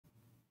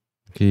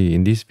Okay,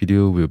 in this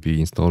video, we'll be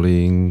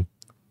installing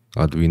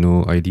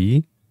Arduino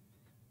IDE.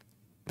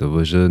 The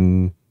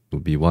version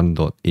will be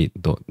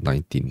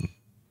 1.8.19.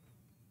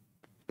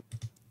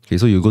 Okay,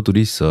 so you go to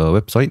this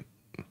website.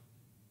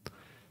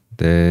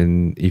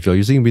 Then if you're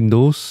using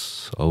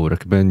Windows, I would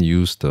recommend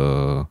use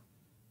the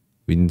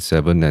Win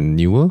 7 and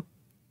newer.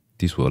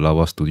 This will allow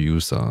us to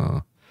use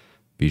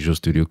Visual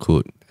Studio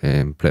Code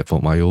and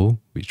Platform IO,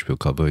 which we'll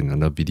cover in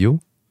another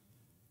video.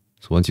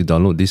 So once you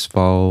download this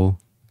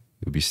file,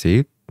 it will be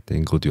saved.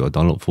 Then go to your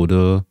download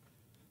folder,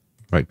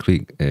 right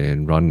click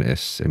and run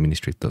as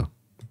administrator.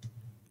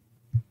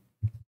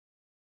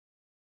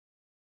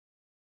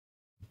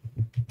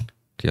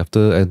 Okay,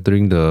 after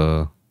entering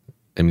the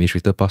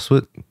administrator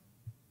password,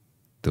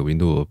 the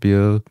window will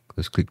appear.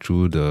 Just click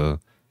through the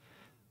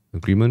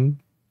agreement,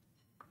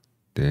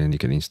 then you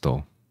can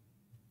install.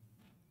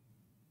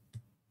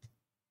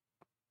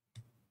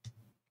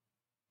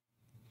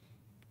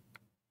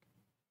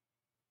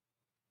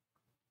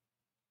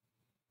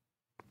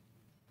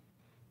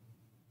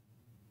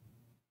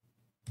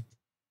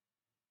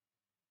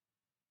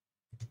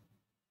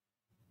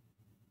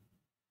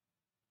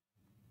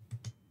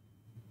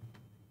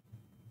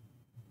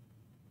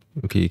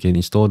 Okay, you can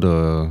install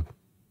the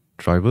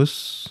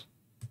drivers.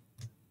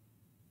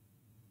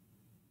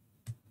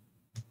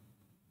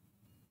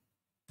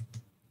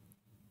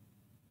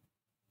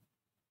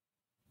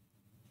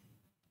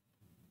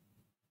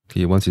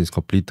 Okay, once it's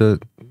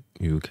completed,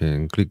 you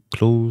can click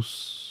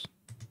close.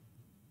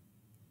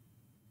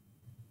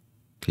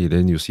 Okay,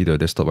 then you see the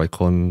desktop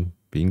icon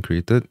being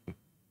created.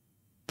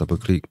 Double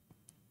click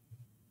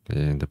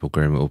and the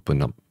program will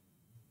open up.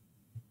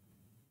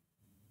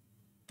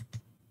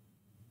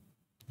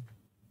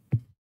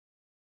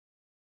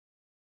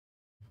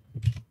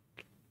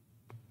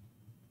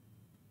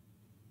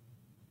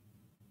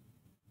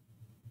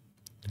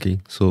 Okay,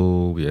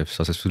 so we have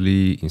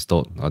successfully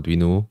installed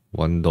Arduino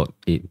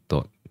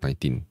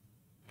 1.8.19.